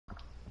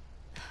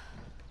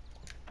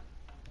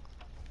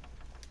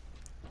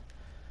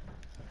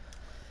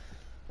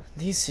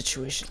these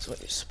situations, what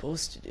you're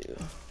supposed to do.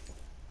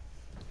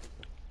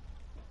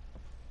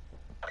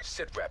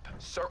 Sit rep.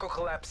 Circle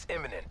collapse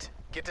imminent.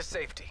 Get to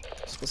safety.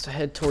 You're supposed to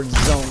head towards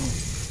zone.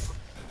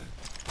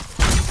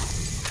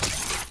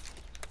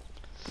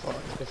 Fuck,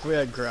 if we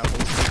had grapples,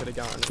 we could have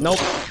gone. Nope.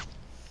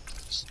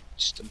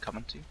 Just I'm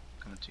coming to you.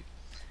 Coming to you.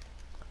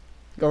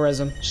 Go res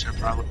him.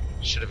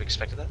 Should have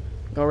expected that.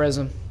 Go res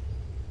him.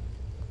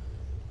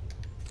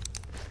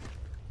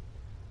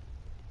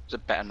 It's a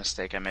bad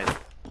mistake I made.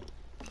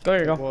 Go,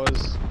 here you It go.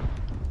 was.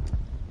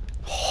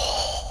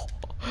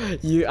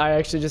 I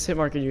actually just hit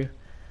marked you.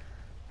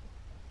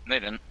 They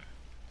didn't.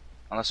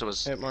 Unless it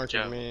was Hit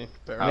marking Joe. me.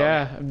 Oh.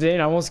 Yeah, Dane,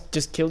 I almost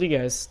just killed you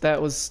guys.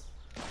 That was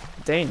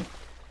Dane.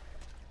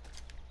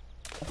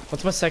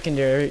 What's my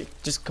secondary?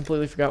 Just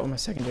completely forgot what my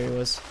secondary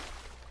was.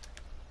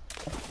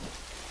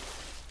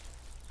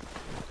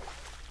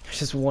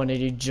 Just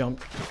 180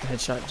 jump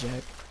headshot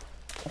Jack.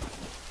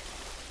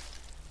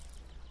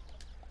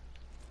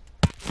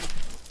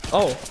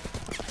 Oh.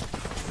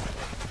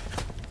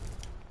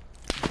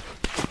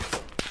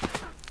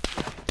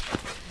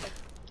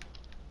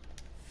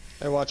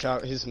 Hey, watch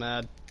out, he's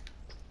mad.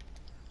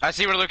 I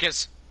see where Luke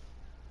is.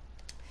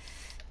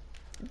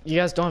 You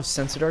guys don't have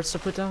sensor darts to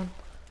put down?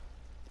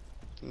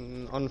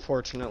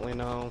 Unfortunately,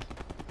 no.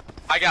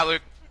 I got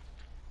Luke.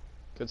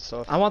 Good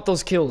stuff. I want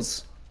those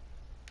kills.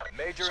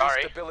 Major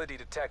Sorry. instability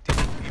detected.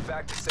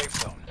 Evac to safe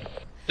zone.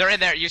 They're in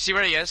there. You see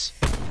where he is?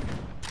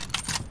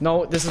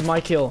 No, this is my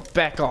kill.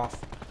 Back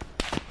off.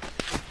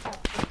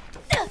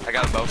 I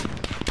got them both.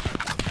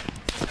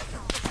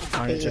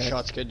 Alright, Hit your Jack.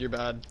 shots, kid, you're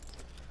bad.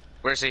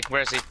 Where is he?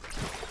 Where is he?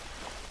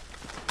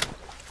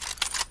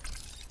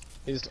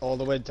 He's all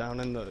the way down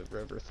in the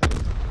river thing.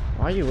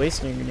 Why are you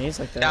wasting your grenades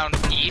like that? Down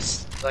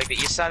east? Like the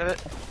east side of it?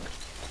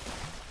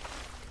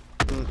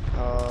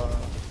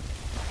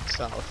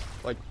 South.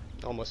 Like,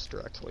 almost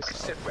directly south.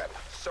 Sit rep.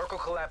 Circle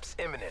collapse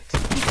imminent.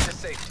 Get to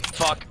safety.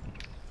 Fuck.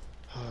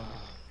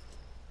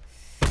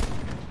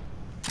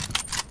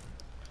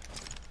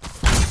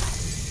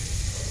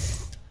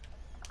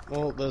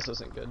 Well, this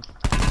isn't good.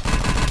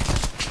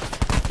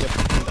 Yep,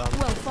 I'm down.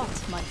 Well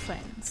fought, my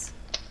friends.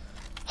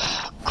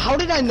 How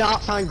did I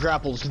not find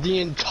grapples the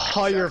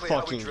entire Exactly how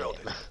we fucking drilled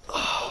game? it.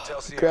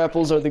 Hotel Sierra.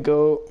 Grapples are the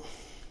GOAT.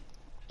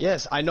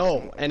 Yes, I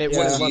know, and it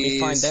wouldn't let me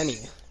find Jeez. any.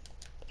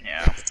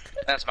 Yeah.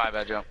 That's my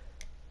bad, Joe.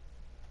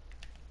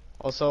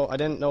 Also, I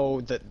didn't know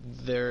that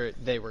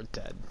they were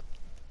dead.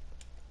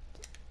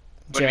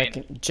 What do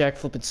you Jack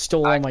flippin'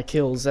 stole all my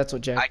kills. That's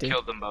what Jack I did.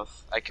 killed them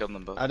both. I killed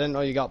them both. I didn't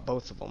know you got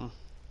both of them.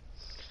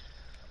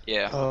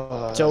 Yeah.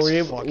 Joe, That's were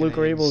you, fucking Luke,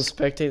 were you able AIDS. to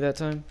spectate that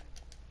time?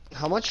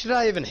 How much did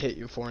I even hit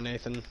you for,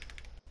 Nathan?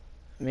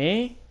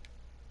 Me?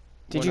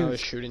 Did when I you was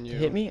shooting you?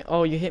 hit me?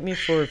 Oh, you hit me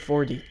for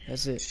 40.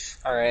 That's it.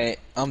 Alright,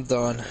 I'm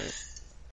done.